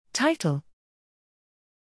Title: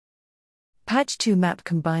 Patch2MAP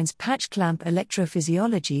combines patch clamp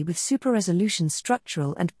electrophysiology with super-resolution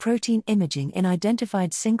structural and protein imaging in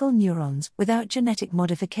identified single neurons without genetic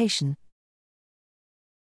modification.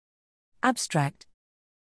 Abstract: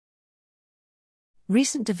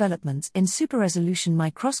 Recent developments in super-resolution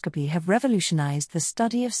microscopy have revolutionized the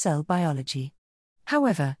study of cell biology.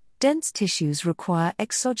 However, dense tissues require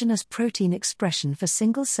exogenous protein expression for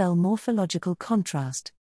single-cell morphological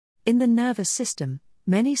contrast. In the nervous system,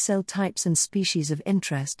 many cell types and species of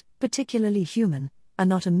interest, particularly human, are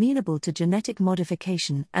not amenable to genetic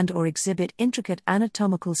modification and/or exhibit intricate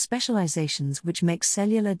anatomical specializations which make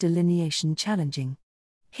cellular delineation challenging.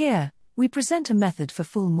 Here, we present a method for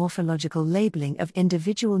full morphological labeling of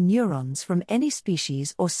individual neurons from any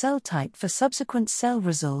species or cell type for subsequent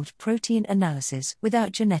cell-resolved protein analysis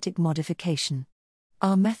without genetic modification.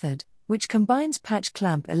 Our method, which combines patch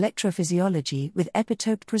clamp electrophysiology with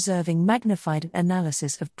epitope-preserving magnified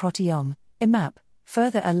analysis of proteome, (mAP),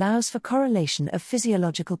 further allows for correlation of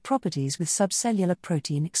physiological properties with subcellular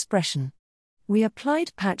protein expression. We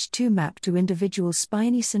applied Patch2MAP to individual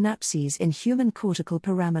spiny synapses in human cortical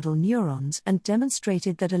pyramidal neurons and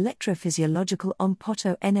demonstrated that electrophysiological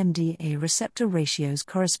OMPOTO-NMDA receptor ratios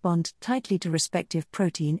correspond tightly to respective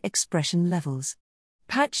protein expression levels.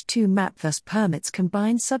 Patch2MAP thus permits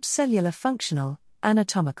combined subcellular functional,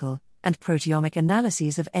 anatomical, and proteomic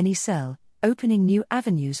analyses of any cell, opening new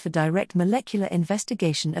avenues for direct molecular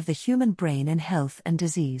investigation of the human brain in health and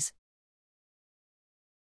disease.